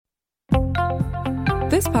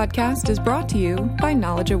This podcast is brought to you by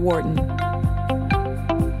Knowledge at Wharton.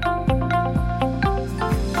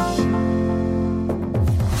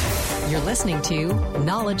 You're listening to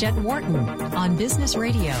Knowledge at Wharton on Business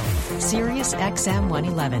Radio, Sirius XM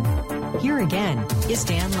 111. Here again is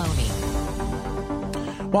Dan Loney.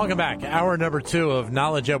 Welcome back. Hour number 2 of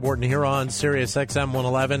Knowledge at Wharton here on Sirius XM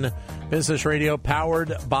 111, Business Radio,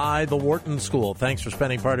 powered by the Wharton School. Thanks for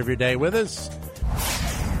spending part of your day with us.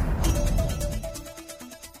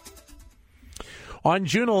 On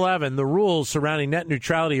June 11, the rules surrounding net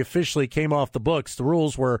neutrality officially came off the books. The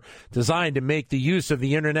rules were designed to make the use of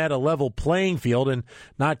the Internet a level playing field and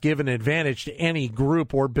not give an advantage to any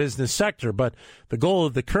group or business sector. But the goal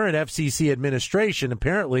of the current FCC administration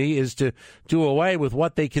apparently is to do away with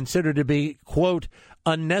what they consider to be, quote,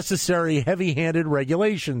 unnecessary heavy-handed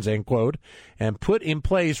regulations, end quote, and put in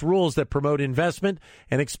place rules that promote investment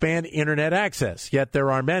and expand Internet access. Yet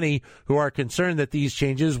there are many who are concerned that these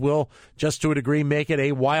changes will, just to a degree, make it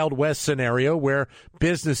a Wild West scenario where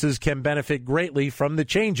businesses can benefit greatly from the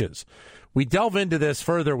changes. We delve into this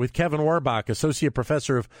further with Kevin Warbach, Associate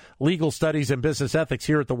Professor of Legal Studies and Business Ethics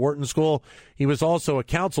here at the Wharton School. He was also a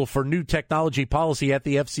counsel for new technology policy at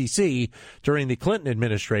the FCC during the Clinton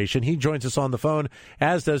administration. He joins us on the phone,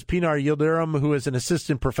 as does Pinar Yildirim, who is an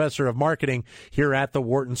Assistant Professor of Marketing here at the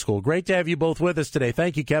Wharton School. Great to have you both with us today.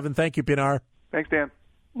 Thank you, Kevin. Thank you, Pinar. Thanks, Dan.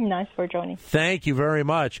 Nice for joining. Thank you very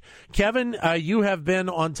much. Kevin, you have been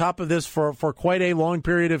on top of this for quite a long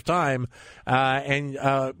period of time. And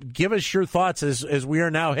give us your thoughts as we are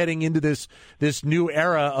now heading into this new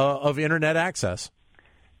era of Internet access.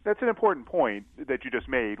 That's an important point that you just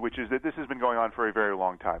made, which is that this has been going on for a very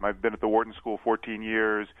long time. I've been at the Wharton School 14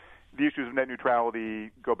 years. The issues of net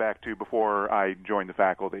neutrality go back to before I joined the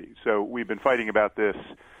faculty. So we've been fighting about this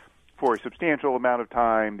for a substantial amount of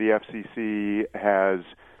time. The FCC has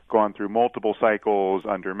gone through multiple cycles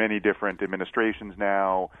under many different administrations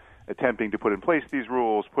now, attempting to put in place these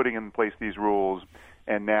rules, putting in place these rules,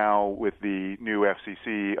 and now with the new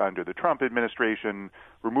FCC under the Trump administration,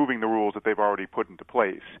 removing the rules that they've already put into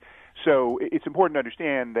place. So it's important to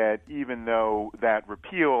understand that even though that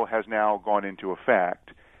repeal has now gone into effect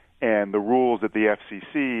and the rules that the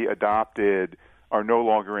FCC adopted are no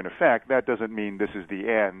longer in effect, that doesn't mean this is the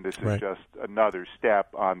end. This is just another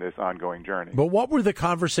step on this ongoing journey. But what were the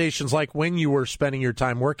conversations like when you were spending your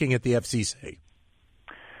time working at the FCC?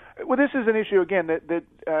 Well, this is an issue, again, that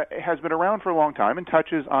has been around for a long time and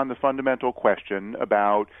touches on the fundamental question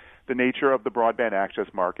about the nature of the broadband access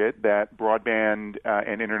market, that broadband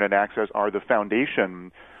and Internet access are the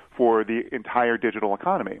foundation for the entire digital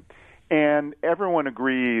economy. And everyone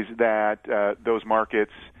agrees that those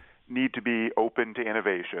markets need to be open to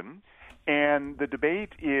innovation. And the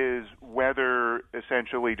debate is whether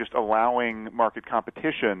essentially just allowing market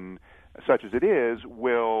competition, such as it is,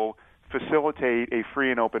 will facilitate a free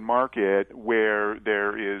and open market where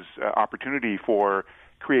there is opportunity for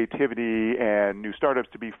creativity and new startups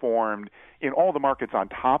to be formed in all the markets on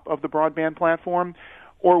top of the broadband platform,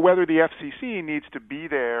 or whether the FCC needs to be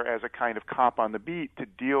there as a kind of cop on the beat to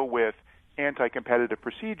deal with anti-competitive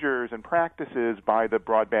procedures and practices by the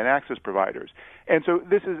broadband access providers. And so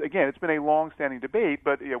this is, again, it's been a long-standing debate,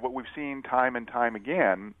 but what we've seen time and time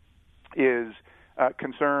again is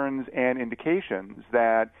concerns and indications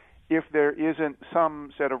that if there isn't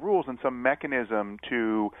some set of rules and some mechanism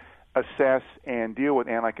to assess and deal with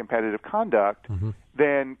anti-competitive conduct,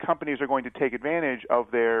 then companies are going to take advantage of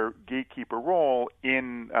their gatekeeper role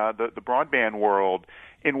in the broadband world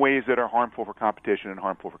in ways that are harmful for competition and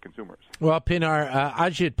harmful for consumers. Well, Pinar,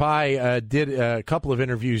 Ajit Pai did a couple of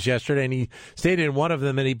interviews yesterday, and he stated in one of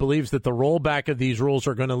them that he believes that the rollback of these rules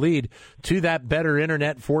are going to lead to that better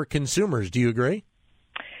Internet for consumers. Do you agree?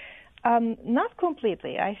 Not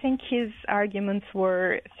completely. I think his arguments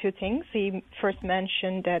were two things. He first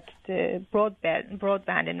mentioned that the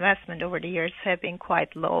broadband investment over the years have been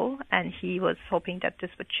quite low, and he was hoping that this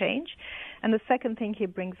would change. And the second thing he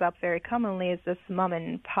brings up very commonly is this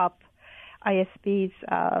mom-and-pop ISPs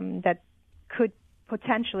that could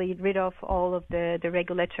potentially get rid of all of the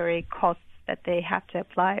regulatory costs that they have to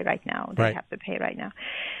apply right now, they have to pay right now.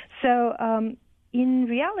 So in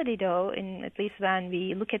reality, though, at least when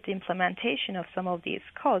we look at the implementation of some of these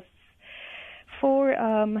costs, for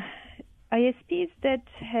ISPs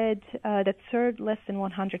that served less than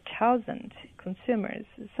 100,000 consumers,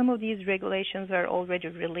 some of these regulations are already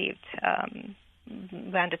relieved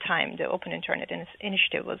when the time the Open Internet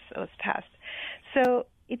Initiative was passed. So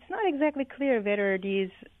it's not exactly clear whether these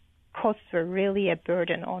costs were really a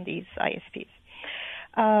burden on these ISPs.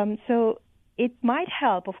 So it might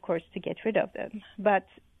help, of course, to get rid of them, but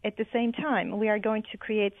at the same time, we are going to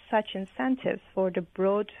create such incentives for the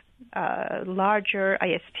larger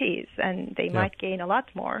ISPs, and they might gain a lot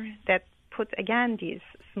more, that put, again, these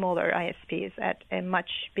smaller ISPs at a much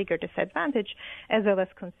bigger disadvantage, as well as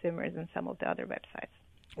consumers and some of the other websites.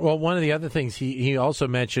 Well, one of the other things he also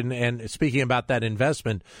mentioned, and speaking about that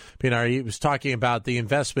investment, Pinar, he was talking about the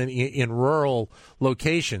investment in rural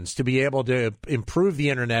locations to be able to improve the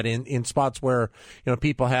internet in spots where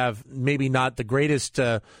people have maybe not the greatest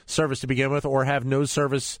service to begin with, or have no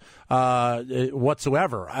service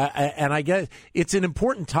whatsoever. And I guess it's an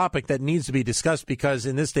important topic that needs to be discussed, because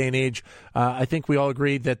in this day and age, I think we all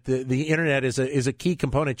agree that the internet is a key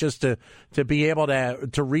component just to be able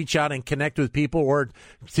to reach out and connect with people, or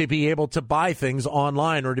to be able to buy things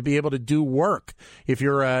online, or to be able to do work if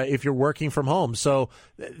you're working from home. So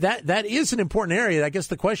that is an important area. I guess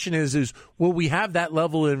the question is will we have that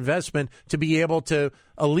level of investment to be able to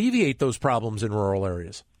alleviate those problems in rural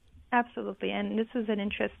areas? Absolutely, and this is an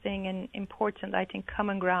interesting and important, I think,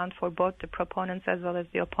 common ground for both the proponents as well as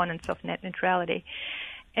the opponents of net neutrality.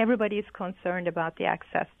 Everybody is concerned about the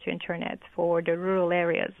access to internet for the rural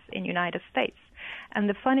areas in the United States. And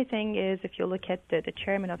the funny thing is, if you look at the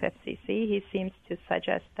chairman of FCC, he seems to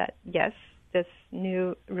suggest that, yes, this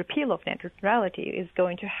new repeal of net neutrality is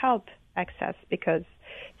going to help access, because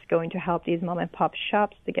it's going to help these mom-and-pop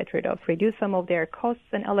shops to reduce some of their costs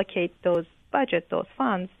and allocate those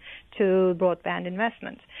funds to broadband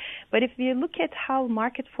investment. But if you look at how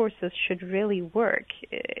market forces should really work,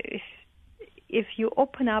 if you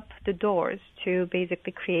open up the doors to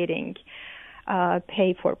basically creating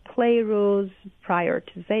pay-for-play rules,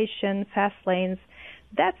 prioritization, fast lanes,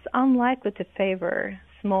 that's unlikely to favor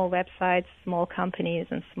small websites, small companies,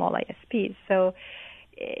 and small ISPs. So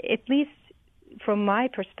at least from my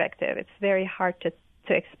perspective, it's very hard to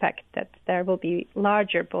expect that there will be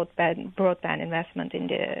larger broadband investment in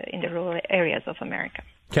the rural areas of America.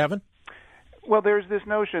 Kevin? Well, there's this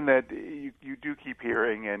notion that you do keep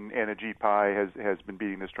hearing, and Ajit Pai has been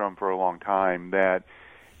beating this drum for a long time, that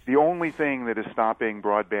the only thing that is stopping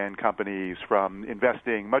broadband companies from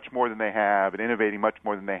investing much more than they have and innovating much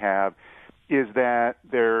more than they have is that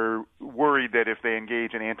they're worried that if they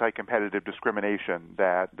engage in anti-competitive discrimination,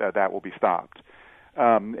 that will be stopped.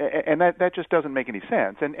 And that just doesn't make any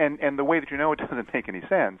sense. And the way that you know it doesn't make any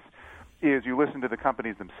sense is you listen to the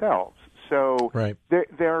companies themselves. So right.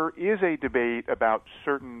 There is a debate about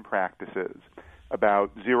certain practices,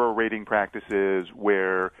 about zero rating practices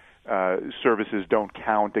where services don't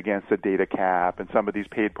count against a data cap, and some of these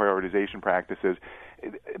paid prioritization practices.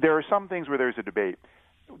 There are some things where there's a debate.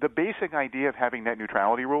 The basic idea of having net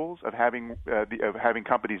neutrality rules, of having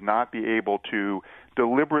companies not be able to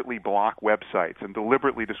deliberately block websites and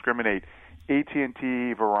deliberately discriminate. AT&T,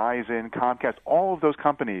 Verizon, Comcast, all of those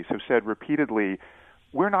companies have said repeatedly,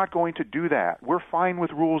 we're not going to do that. We're fine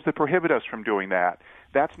with rules that prohibit us from doing that.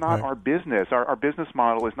 That's not our business. Our business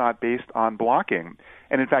model is not based on blocking.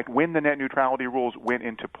 And in fact, when the net neutrality rules went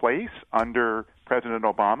into place under President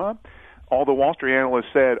Obama, all the Wall Street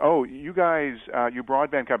analysts said, oh, you guys, you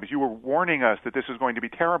broadband companies, you were warning us that this is going to be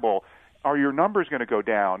terrible. Are your numbers going to go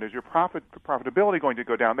down? Is your profitability going to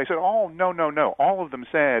go down? They said, oh, no. All of them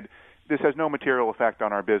said, this has no material effect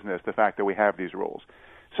on our business, the fact that we have these rules.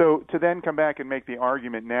 So to then come back and make the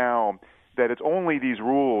argument now that it's only these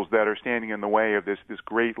rules that are standing in the way of this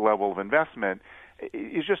great level of investment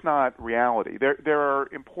is just not reality. There are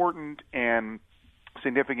important and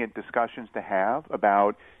significant discussions to have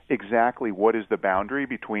about exactly what is the boundary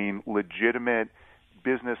between legitimate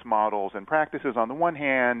business models and practices on the one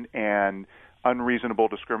hand and unreasonable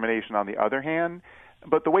discrimination on the other hand.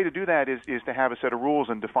 But the way to do that is to have a set of rules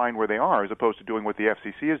and define where they are, as opposed to doing what the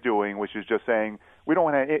FCC is doing, which is just saying we don't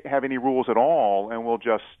want to have any rules at all, and we'll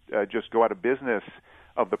just go out of business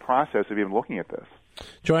of the process of even looking at this.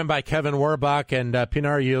 Joined by Kevin Warbach and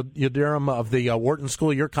Pinar Yildirim of the Wharton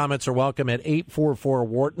School. Your comments are welcome at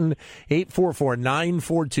 844-WHARTON,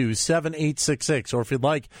 844-942-7866. Or if you'd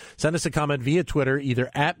like, send us a comment via Twitter, either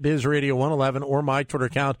at BizRadio111 or my Twitter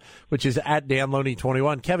account, which is at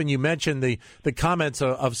DanLoney21. Kevin, you mentioned the comments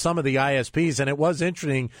of some of the ISPs, and it was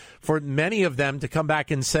interesting for many of them to come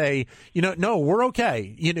back and say, no, we're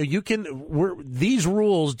okay. These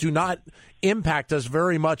rules do not impact us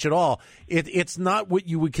very much at all. It's not what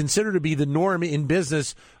you would consider to be the norm in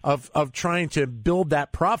business of trying to build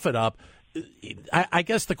that profit up. I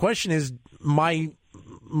guess the question is, my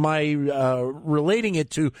relating it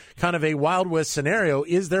to kind of a Wild West scenario.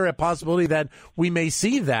 Is there a possibility that we may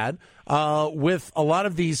see that with a lot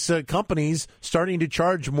of these companies starting to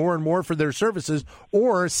charge more and more for their services,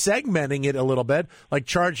 or segmenting it a little bit, like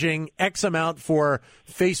charging X amount for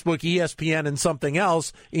Facebook, ESPN, and something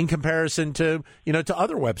else in comparison to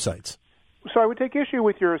other websites? So I would take issue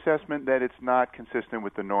with your assessment that it's not consistent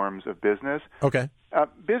with the norms of business. Okay.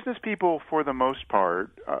 Business people, for the most part,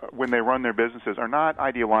 when they run their businesses, are not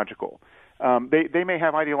ideological. They may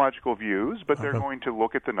have ideological views, but they're going to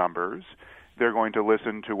look at the numbers. They're going to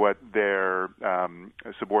listen to what their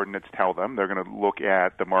subordinates tell them. They're going to look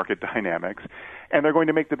at the market dynamics, and they're going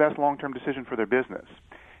to make the best long-term decision for their business.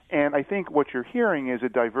 And I think what you're hearing is a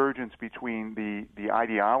divergence between the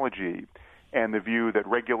ideology and the view that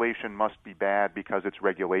regulation must be bad because it's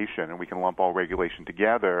regulation and we can lump all regulation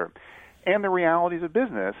together, and the realities of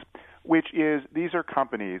business, which is these are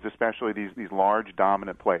companies, especially these large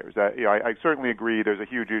dominant players. I certainly agree there's a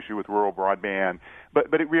huge issue with rural broadband,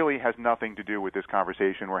 but it really has nothing to do with this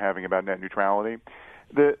conversation we're having about net neutrality.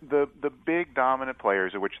 The big dominant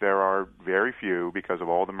players, of which there are very few because of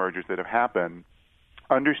all the mergers that have happened,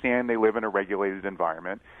 understand they live in a regulated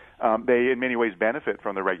environment. They, in many ways, benefit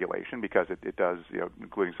from the regulation because it does,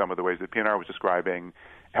 including some of the ways that Pinar was describing,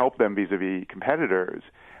 help them vis-a-vis competitors.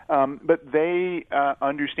 But they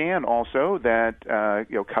understand also that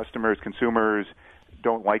customers, consumers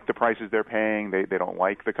don't like the prices they're paying. They don't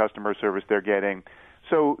like the customer service they're getting.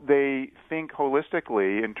 So they think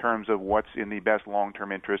holistically in terms of what's in the best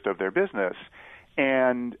long-term interest of their business.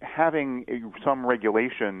 And having some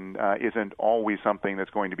regulation isn't always something that's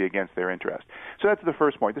going to be against their interest. So that's the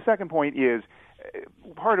first point. The second point is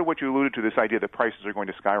part of what you alluded to, this idea that prices are going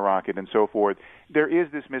to skyrocket and so forth. There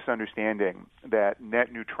is this misunderstanding that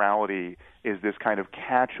net neutrality is this kind of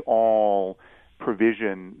catch-all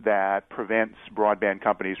provision that prevents broadband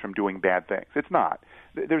companies from doing bad things. It's not.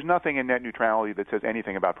 There's nothing in net neutrality that says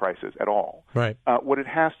anything about prices at all. Right. What it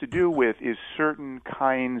has to do with is certain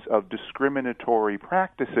kinds of discriminatory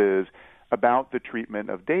practices about the treatment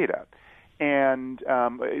of data. And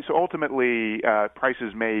so ultimately,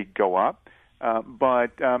 prices may go up, but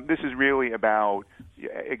this is really about,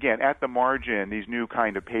 again, at the margin, these new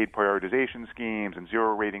kind of paid prioritization schemes and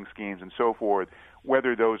zero rating schemes and so forth,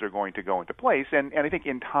 whether those are going to go into place. And I think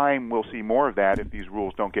in time we'll see more of that if these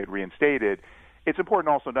rules don't get reinstated. It's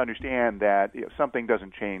important also to understand that something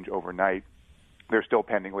doesn't change overnight. There's still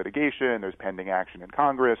pending litigation. There's pending action in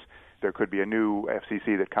Congress. There could be a new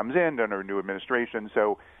FCC that comes in under a new administration.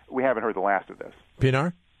 So we haven't heard the last of this.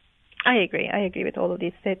 Pinar? I agree. I agree with all of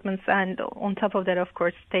these statements. And on top of that, of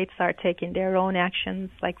course, states are taking their own actions,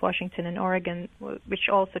 like Washington and Oregon, which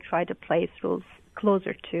also try to place rules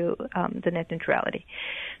closer to the net neutrality.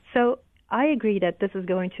 So I agree that this is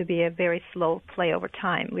going to be a very slow play over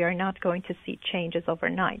time. We are not going to see changes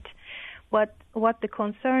overnight. What the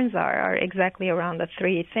concerns are exactly around the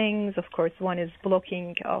three things. Of course, one is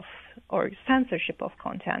blocking of or censorship of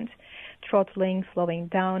content, throttling, slowing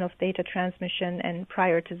down of data transmission, and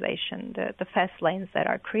prioritization, the fast lanes that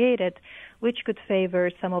are created, which could favor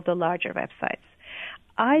some of the larger websites.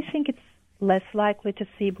 I think it's less likely to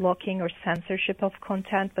see blocking or censorship of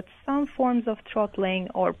content, but some forms of throttling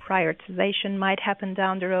or prioritization might happen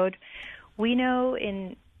down the road. We know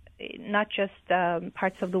in not just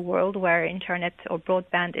parts of the world where internet or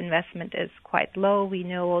broadband investment is quite low. We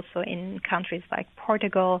know also in countries like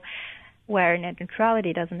Portugal, where net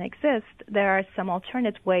neutrality doesn't exist, there are some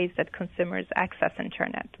alternate ways that consumers access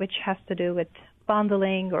internet, which has to do with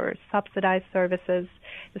bundling or subsidized services.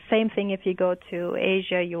 The same thing if you go to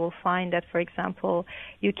Asia, you will find that, for example,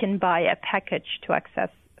 you can buy a package to access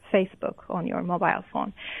Facebook on your mobile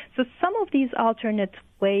phone. So some of these alternate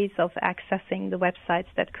ways of accessing the websites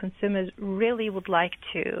that consumers really would like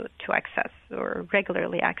to access or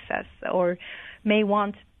regularly access or may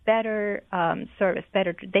want better service,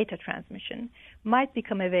 better data transmission might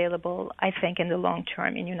become available, I think, in the long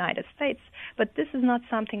term in the United States. But this is not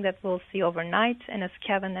something that we'll see overnight. And as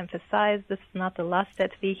Kevin emphasized, this is not the last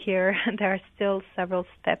that we hear. There are still several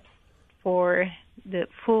steps for the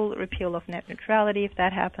full repeal of net neutrality if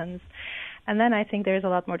that happens. And then I think there's a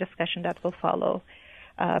lot more discussion that will follow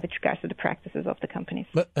with regards to the practices of the companies.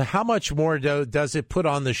 But how much more does it put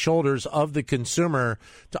on the shoulders of the consumer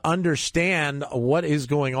to understand what is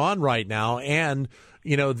going on right now and,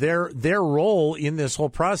 you know, their role in this whole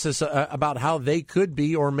process about how they could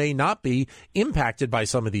be or may not be impacted by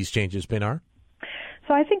some of these changes, Pinar?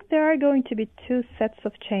 So I think there are going to be two sets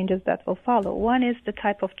of changes that will follow. One is the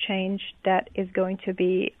type of change that is going to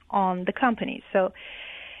be on the companies. So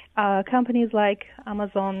companies like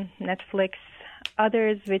Amazon, Netflix,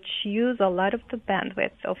 others which use a lot of the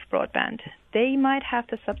bandwidth of broadband, they might have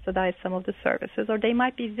to subsidize some of the services, or they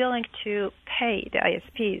might be willing to pay the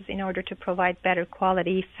ISPs in order to provide better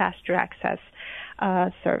quality, faster access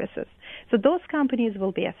services. So those companies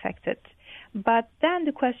will be affected. But then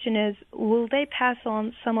the question is, will they pass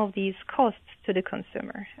on some of these costs to the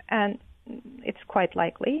consumer? And it's quite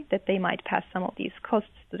likely that they might pass some of these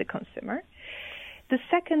costs to the consumer. The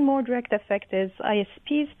second more direct effect is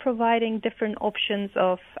ISPs providing different options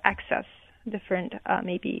of access, different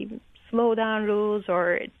maybe slowdown rules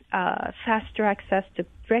or faster access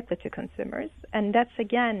directly to consumers. And that's,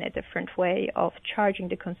 again, a different way of charging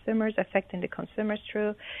the consumers, affecting the consumers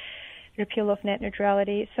through repeal of net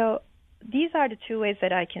neutrality. So these are the two ways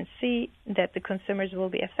that I can see that the consumers will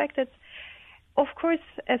be affected. Of course,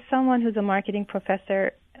 as someone who's a marketing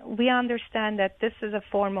professor, we understand that this is a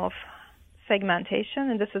form of segmentation,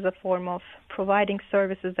 and this is a form of providing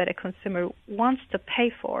services that a consumer wants to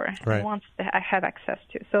pay for and wants to have access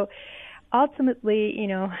to. So ultimately,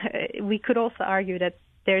 we could also argue that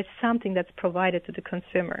there's something that's provided to the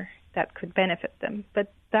consumer that could benefit them,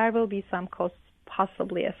 but there will be some costs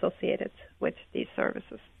possibly associated with these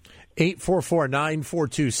services.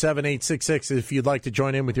 844-942-7866 if you'd like to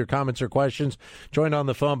join in with your comments or questions. Joined on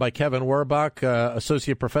the phone by Kevin Werbach,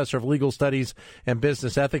 Associate Professor of Legal Studies and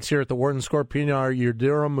Business Ethics here at the Wharton School. Pinar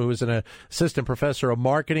Yildirim, who is an Assistant Professor of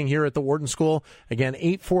Marketing here at the Wharton School. Again,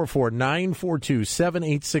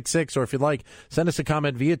 844-942-7866. Or if you'd like, send us a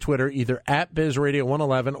comment via Twitter, either at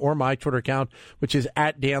BizRadio111 or my Twitter account, which is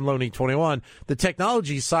at DanLoney21. The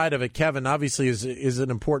technology side of it, Kevin, obviously is an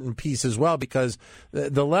important piece as well, because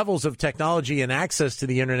the levels of technology and access to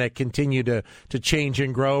the internet continue to change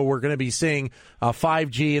and grow. We're going to be seeing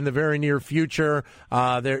 5G in the very near future.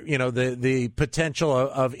 The potential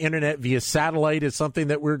of internet via satellite is something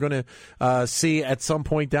that we're going to see at some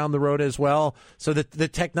point down the road as well. So the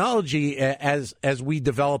technology, as we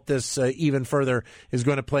develop this even further, is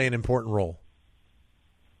going to play an important role.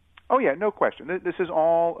 Oh, yeah, no question. This is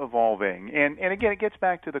all evolving. And again, it gets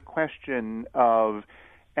back to the question of,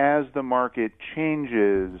 as the market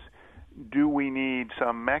changes, do we need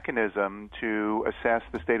some mechanism to assess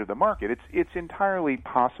the state of the market? It's entirely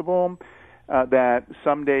possible that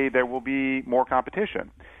someday there will be more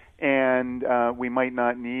competition, and we might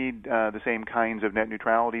not need the same kinds of net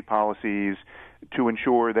neutrality policies to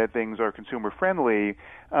ensure that things are consumer friendly.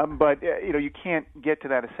 But you can't get to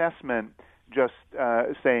that assessment just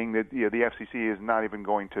saying that the FCC is not even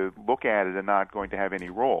going to look at it and not going to have any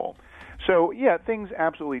role. So, yeah, things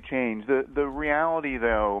absolutely change. The reality,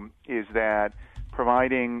 though, is that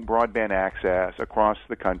providing broadband access across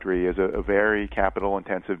the country is a very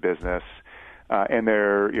capital-intensive business, and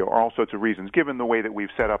there are all sorts of reasons, given the way that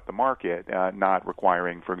we've set up the market, not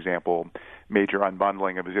requiring, for example, major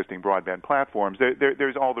unbundling of existing broadband platforms.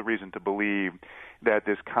 There's all the reason to believe that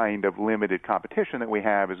this kind of limited competition that we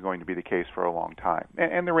have is going to be the case for a long time.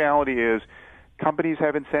 And the reality is, companies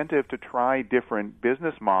have incentive to try different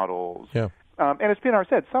business models. Yeah. And as Pinar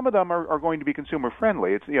said, some of them are going to be consumer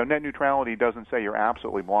friendly. It's net neutrality doesn't say you're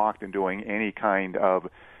absolutely blocked in doing any kind of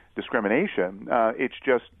discrimination. It's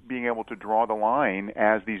just being able to draw the line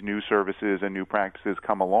as these new services and new practices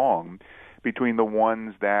come along between the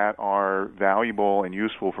ones that are valuable and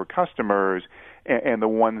useful for customers and the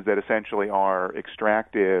ones that essentially are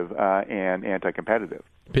extractive and anti-competitive.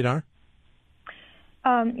 Pinar?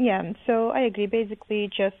 So I agree. Basically,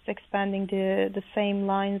 just expanding the same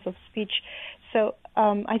lines of speech. So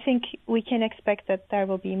I think we can expect that there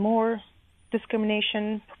will be more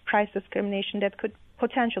discrimination, price discrimination, that could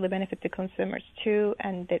potentially benefit the consumers too,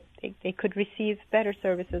 and that they could receive better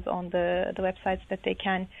services on the websites that they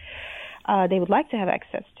would like to have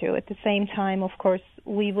access to. At the same time, of course,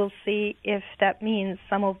 we will see if that means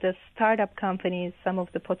some of the startup companies, some of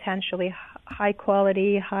the potentially high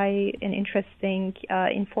quality, high and interesting,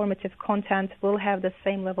 informative content will have the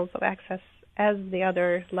same levels of access as the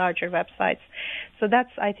other larger websites. So that's,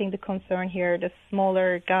 I think, the concern here. The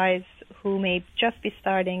smaller guys who may just be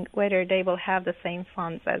starting, whether they will have the same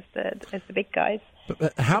funds as the big guys.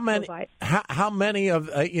 How many of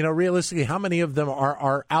realistically, how many of them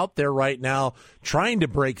are out there right now trying to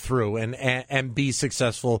break through and be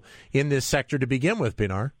successful in this sector to begin with,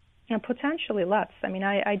 Pinar? Potentially lots. I mean,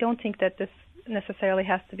 I don't think that this necessarily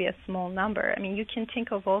has to be a small number. I mean, you can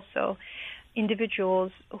think of also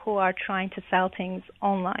individuals who are trying to sell things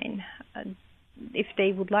online. If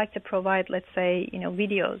they would like to provide, let's say,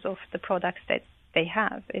 videos of the products that they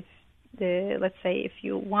have, let's say if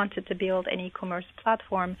you wanted to build an e-commerce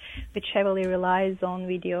platform which heavily relies on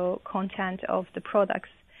video content of the products,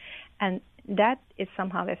 and that is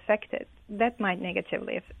somehow affected, that might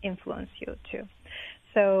negatively influence you too.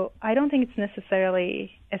 So I don't think it's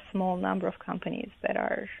necessarily a small number of companies that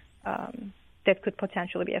are that could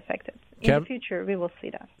potentially be affected. In the future, we will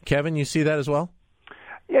see that. Kevin, you see that as well?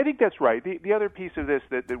 Yeah, I think that's right. The other piece of this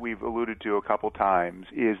that we've alluded to a couple times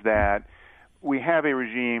is that we have a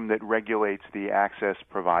regime that regulates the access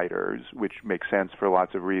providers, which makes sense for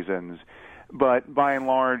lots of reasons. But by and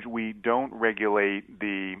large, we don't regulate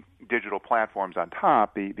the digital platforms on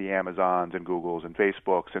top, the Amazons and Googles and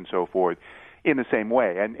Facebooks and so forth, in the same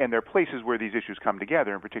way. And there are places where these issues come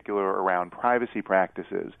together, in particular around privacy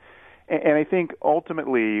practices. And I think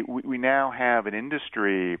ultimately we now have an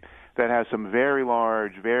industry that has some very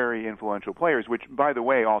large, very influential players, which, by the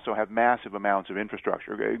way, also have massive amounts of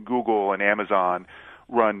infrastructure. Google and Amazon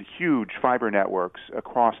run huge fiber networks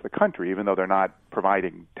across the country, even though they're not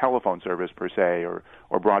providing telephone service per se or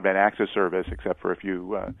broadband access service, except for a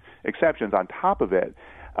few exceptions on top of it.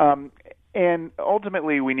 And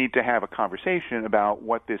ultimately, we need to have a conversation about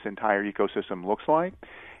what this entire ecosystem looks like.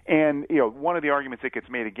 And, one of the arguments that gets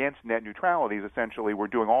made against net neutrality is essentially we're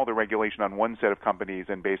doing all the regulation on one set of companies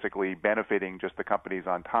and basically benefiting just the companies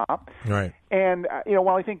on top. Right. And,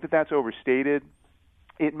 while I think that that's overstated,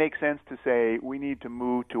 it makes sense to say we need to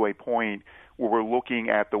move to a point where we're looking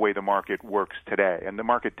at the way the market works today. And the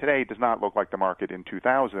market today does not look like the market in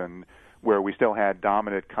 2000, where we still had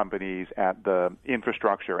dominant companies at the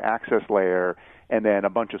infrastructure access layer and then a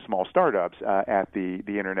bunch of small startups at the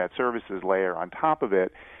Internet services layer on top of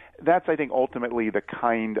it. That's, I think, ultimately the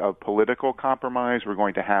kind of political compromise we're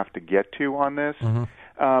going to have to get to on this. Mm-hmm.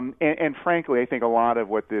 And frankly, I think a lot of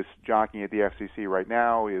what this jockeying at the FCC right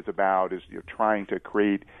now is about is trying to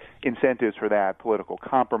create incentives for that political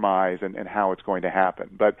compromise and how it's going to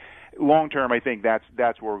happen. But long term, I think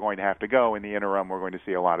that's where we're going to have to go. In the interim, we're going to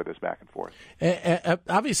see a lot of this back and forth.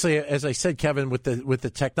 Obviously, as I said, Kevin, with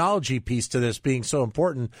the technology piece to this being so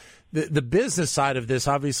important, the business side of this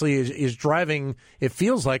obviously is driving, it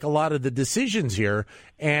feels like, a lot of the decisions here,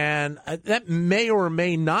 and that may or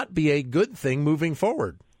may not be a good thing moving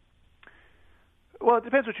forward. Well, it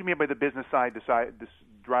depends what you mean by the business side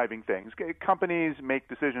driving things. Companies make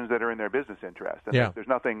decisions that are in their business interest, and there's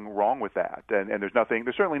nothing wrong with that. And there's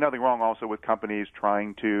certainly nothing wrong also with companies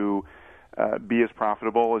trying to be as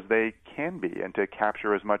profitable as they can be and to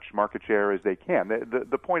capture as much market share as they can.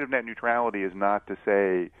 The point of net neutrality is not to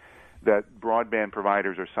say that broadband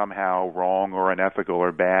providers are somehow wrong or unethical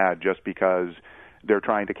or bad just because they're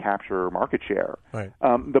trying to capture market share. Right.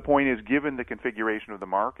 The point is, given the configuration of the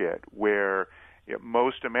market where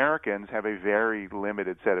most Americans have a very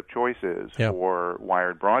limited set of choices for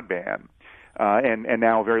wired broadband, and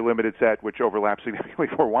now a very limited set which overlaps significantly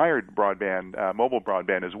for wired broadband, mobile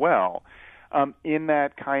broadband as well. In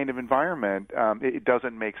that kind of environment, it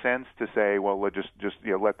doesn't make sense to say, well, let's just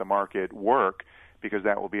let the market work, because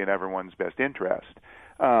that will be in everyone's best interest.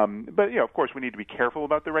 But of course, we need to be careful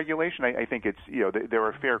about the regulation. I think it's there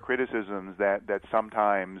are fair criticisms that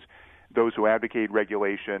sometimes those who advocate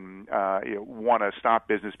regulation want to stop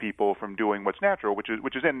business people from doing what's natural, which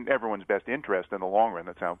is in everyone's best interest in the long run.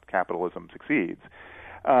 That's how capitalism succeeds.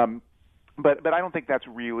 But I don't think that's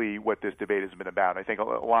really what this debate has been about. I think a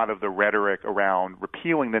lot of the rhetoric around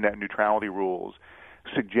repealing the net neutrality rules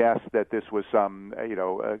suggests that this was some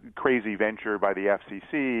a crazy venture by the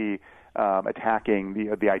FCC attacking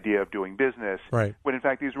the idea of doing business. Right. When in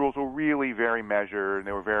fact these rules were really very measured and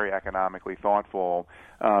they were very economically thoughtful,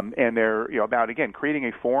 and they're about, again, creating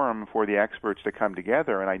a forum for the experts to come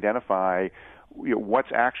together and identify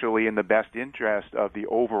what's actually in the best interest of the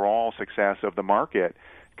overall success of the market,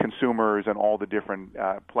 consumers, and all the different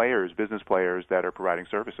business players that are providing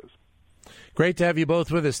services. Great to have you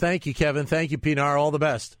both with us. Thank you, Kevin. Thank you, Pinar. All the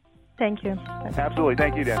best. Thank you. Absolutely.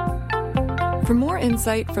 Thank you, Dan. For more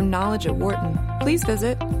insight from Knowledge at Wharton, please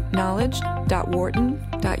visit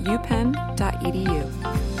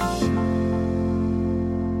knowledge.wharton.upenn.edu.